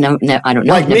don't know.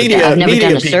 Like I've never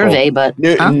done a people, survey, but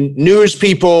news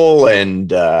people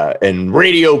and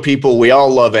radio people, we all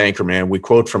love Anchorman. We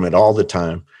quote from it all the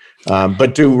time.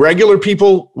 But do regular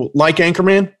people like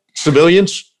Anchorman?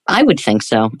 Civilians? I would think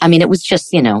so. I mean, it was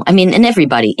just, and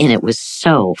everybody in it was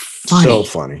so funny. So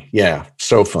funny. Yeah,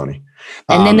 so funny.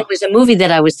 And then there was a movie that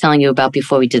I was telling you about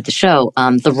before we did the show,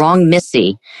 The Wrong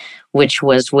Missy, which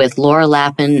was with Laura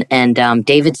Lappin and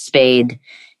David Spade.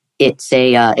 It's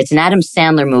an Adam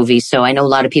Sandler movie, so I know a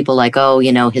lot of people like,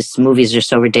 his movies are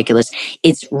so ridiculous.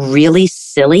 It's really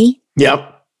silly.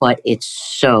 Yep. But it's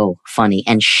so funny,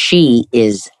 and she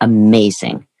is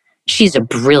amazing. She's a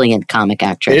brilliant comic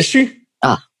actress. Is she?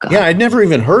 Oh, God. Yeah, I'd never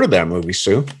even heard of that movie,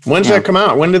 Sue. When's that come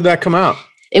out? When did that come out?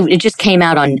 It just came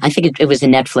out on, I think it was a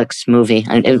Netflix movie.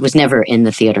 It was never in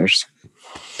the theaters.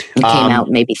 It came out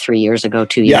maybe 3 years ago,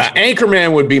 2 years ago. Yeah,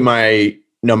 Anchorman would be my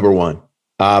number one.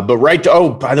 But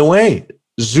by the way,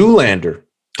 Zoolander.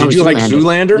 Did you like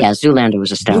Zoolander? Yeah, Zoolander was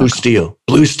hysterical.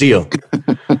 Blue Steel.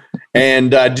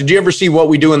 And did you ever see What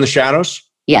We Do in the Shadows?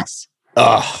 Yes.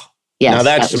 Oh, yes. now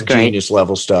that's that some genius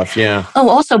level stuff. Yeah. Oh,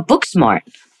 also Booksmart.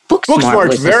 Booksmart's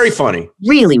was very funny.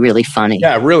 really, really funny.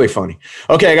 Yeah, really funny.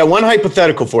 Okay, I got one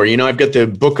hypothetical for you. You know, I've got the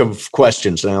book of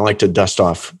questions, and I like to dust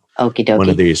off Okie dokie. one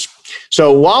of these.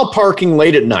 So while parking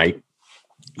late at night,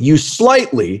 you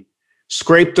slightly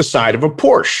scraped the side of a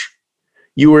Porsche.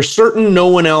 You are certain no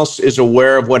one else is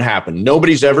aware of what happened.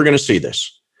 Nobody's ever going to see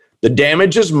this. The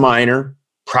damage is minor,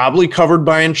 probably covered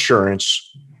by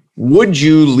insurance. Would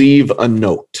you leave a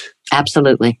note?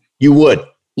 Absolutely. You would?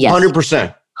 Yes.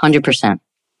 100%. 100%.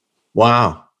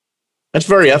 Wow. That's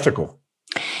very ethical.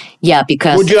 Yeah,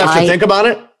 because Would you have to think about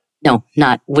it? No,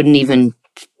 wouldn't even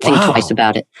think twice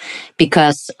about it.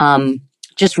 Because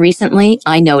just recently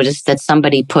I noticed that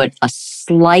somebody put a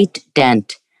slight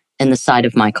dent in the side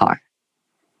of my car.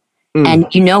 And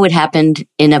it happened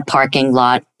in a parking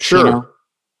lot. Sure.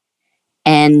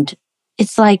 And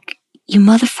it's like, you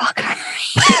motherfucker.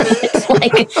 It's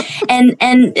like, and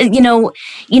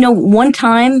one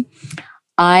time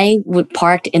I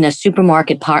parked in a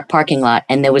supermarket parking lot,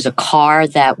 and there was a car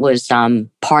that was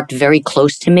parked very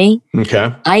close to me.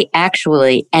 Okay.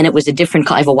 And it was a different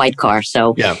car. I have a white car,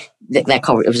 so yeah. That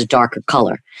car, it was a darker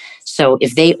color. So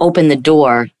if they open the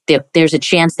door, there's a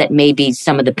chance that maybe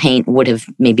some of the paint would have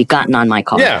maybe gotten on my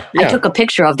car. Yeah. I took a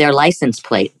picture of their license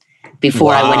plate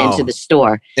before I went into the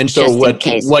store. And so what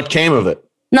came of it?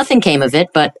 Nothing came of it,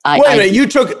 but Wait a minute,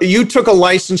 you took a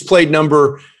license plate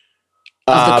number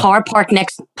of the car parked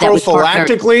next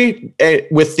prophylactically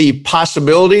with the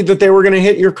possibility that they were going to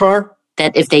hit your car?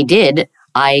 That if they did,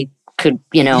 I could,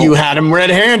 You had them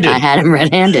red-handed. I had them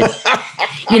red-handed.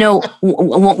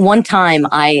 One time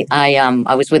I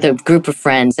was with a group of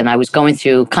friends, and I was going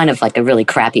through kind of like a really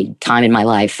crappy time in my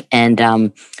life.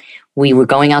 And we were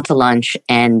going out to lunch,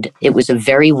 and it was a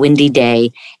very windy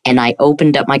day, and I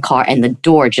opened up my car, and the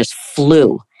door just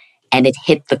flew, and it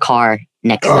hit the car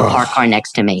the parked car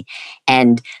next to me.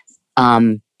 And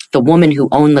the woman who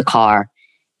owned the car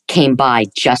came by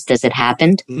just as it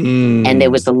happened. And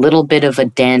there was a little bit of a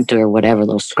dent or whatever, a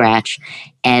little scratch.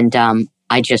 And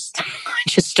I just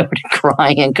started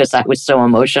crying because I was so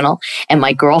emotional. And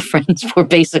my girlfriends were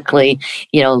basically,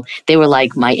 they were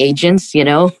like my agents,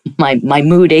 my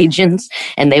mood agents.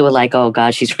 And they were like, oh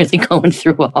God, she's really going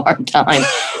through a hard time.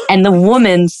 And the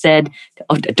woman said,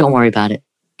 oh, don't worry about it.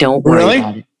 Don't worry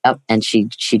about it. Yep. And she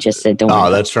just said, "Don't." Oh,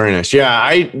 that's very nice.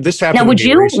 Yeah, this happened. Now, would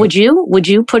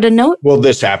you put a note? Well,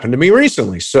 this happened to me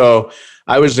recently. So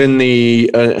I was in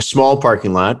the small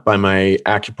parking lot by my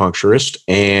acupuncturist,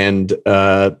 and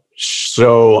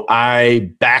so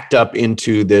I backed up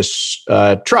into this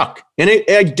truck, and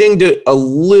I dinged it a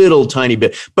little tiny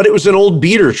bit, but it was an old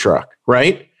beater truck,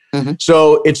 right? Mm-hmm.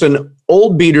 So it's an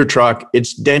old beater truck.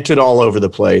 It's dented all over the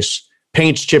place,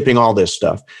 paint's chipping, all this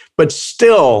stuff, but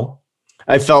still.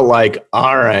 I felt like,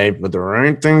 all right, but the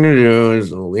right thing to do is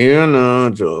to leave a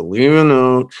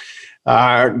note.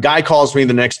 Guy calls me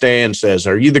the next day and says,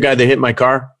 are you the guy that hit my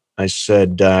car? I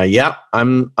said, yeah,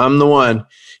 I'm the one.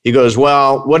 He goes,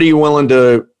 well, what are you willing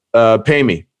to pay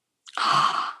me?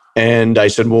 And I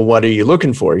said, well, what are you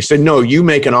looking for? He said, no, you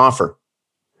make an offer.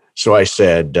 So I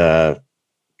said,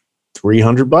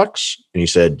 $300? And he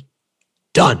said,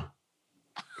 done.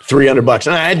 $300.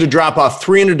 And I had to drop off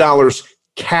 $300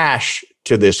 cash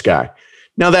to this guy.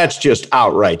 Now that's just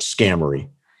outright scammery.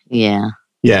 Yeah.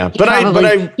 Yeah.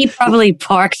 He probably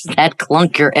parks that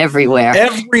clunker everywhere.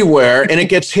 And it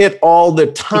gets hit all the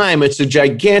time. It's a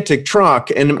gigantic truck.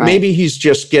 And maybe he's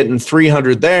just getting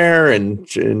 300 there and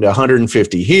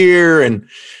 150 here.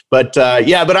 But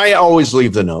I always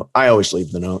leave the note. Not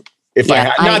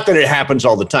that it happens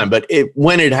all the time, but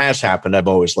when it has happened, I've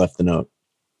always left the note.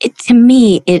 To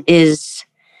me, it's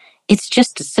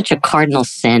just such a cardinal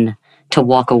sin to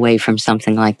walk away from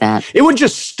something like that. It would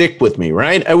just stick with me,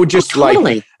 right? I would just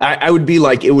totally. I would be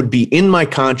like, it would be in my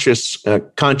conscience, and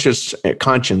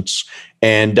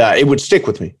it would stick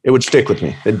with me.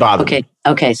 It'd bother me.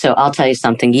 Okay. So I'll tell you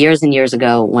something. Years and years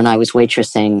ago, when I was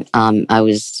waitressing,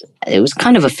 it was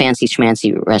kind of a fancy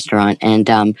schmancy restaurant,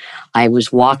 and I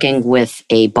was walking with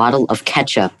a bottle of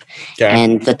ketchup,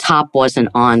 and the top wasn't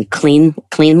on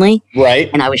cleanly, right?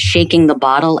 And I was shaking the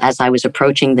bottle as I was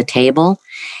approaching the table.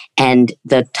 And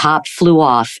the top flew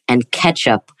off, and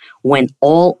ketchup went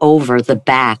all over the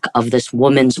back of this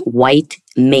woman's white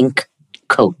mink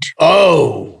coat.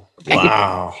 Oh,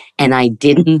 wow. And I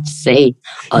didn't say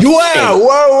a thing.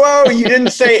 Whoa. You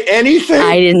didn't say anything?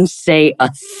 I didn't say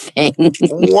a thing.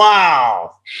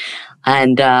 Wow.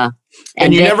 And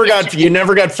And you then-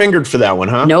 never got fingered for that one,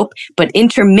 huh? Nope. But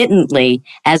intermittently,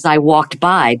 as I walked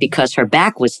by, because her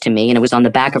back was to me and it was on the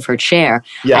back of her chair,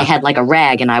 Yeah. I had like a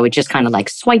rag and I would just kind of like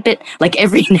swipe it, like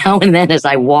every now and then as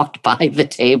I walked by the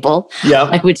table. Yeah.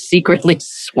 I would secretly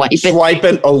swipe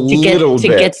it A little to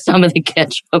bit. get some of the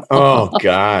ketchup. Oh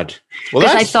God. Well,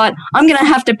 Because I thought, I'm going to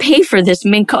have to pay for this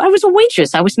mink coat. I was a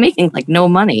waitress. I was making like no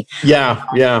money. yeah.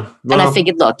 And I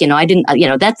figured, look, I didn't,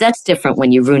 that's different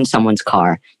when you ruin someone's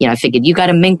car. I figured you got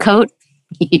a mink coat,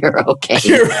 you're okay.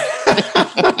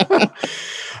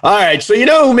 All right. So you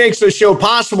know who makes this show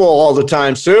possible all the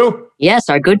time, Sue? Yes,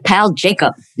 our good pal,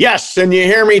 Jacob. Yes. And you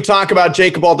hear me talk about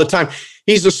Jacob all the time.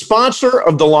 He's a sponsor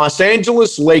of the Los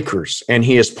Angeles Lakers, and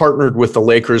he has partnered with the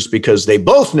Lakers because they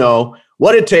both know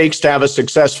what it takes to have a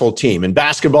successful team. In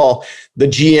basketball, the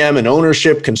GM and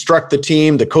ownership construct the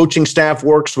team, the coaching staff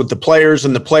works with the players,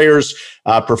 and the players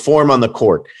perform on the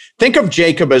court. Think of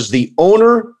Jacob as the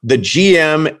owner, the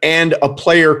GM, and a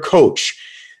player coach.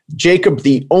 Jacob,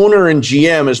 the owner and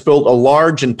GM, has built a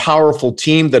large and powerful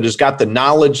team that has got the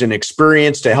knowledge and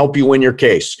experience to help you win your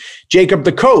case. Jacob,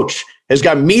 the coach, has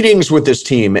got meetings with his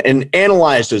team and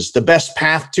analyzes the best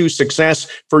path to success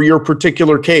for your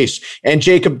particular case. And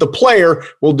Jacob, the player,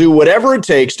 will do whatever it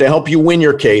takes to help you win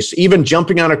your case, even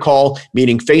jumping on a call,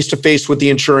 meeting face-to-face with the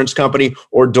insurance company,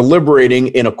 or deliberating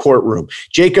in a courtroom.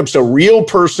 Jacob's a real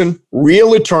person,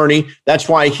 real attorney. That's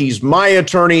why he's my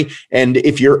attorney. And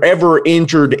if you're ever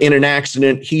injured in an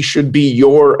accident, he should be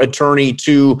your attorney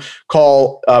to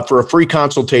call for a free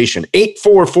consultation.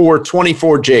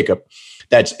 844-24-JACOB.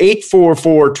 That's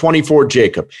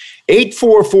 844-24-JACOB.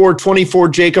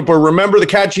 844-24-JACOB, or remember the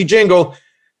catchy jingle,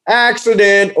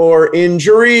 accident or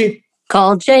injury.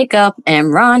 Call Jacob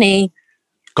and Ronnie.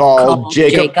 Call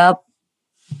Jacob.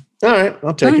 All right,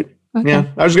 I'll take it. Okay. Yeah,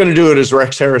 I was going to do it as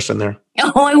Rex Harrison there.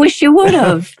 Oh, I wish you would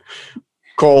have.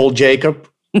 Call Jacob.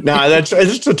 No, that's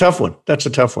a tough one. That's a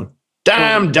tough one.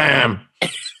 Damn.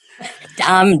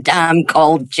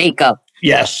 Call Jacob.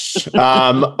 Yes.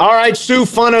 All right, Sue,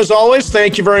 fun as always.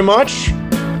 Thank you very much.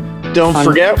 Don't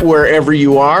forget, wherever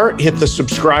you are, hit the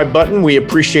subscribe button. We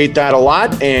appreciate that a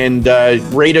lot. And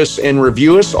rate us and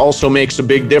review us also makes a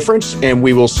big difference. And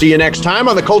we will see you next time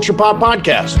on the Culture Pop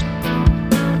Podcast.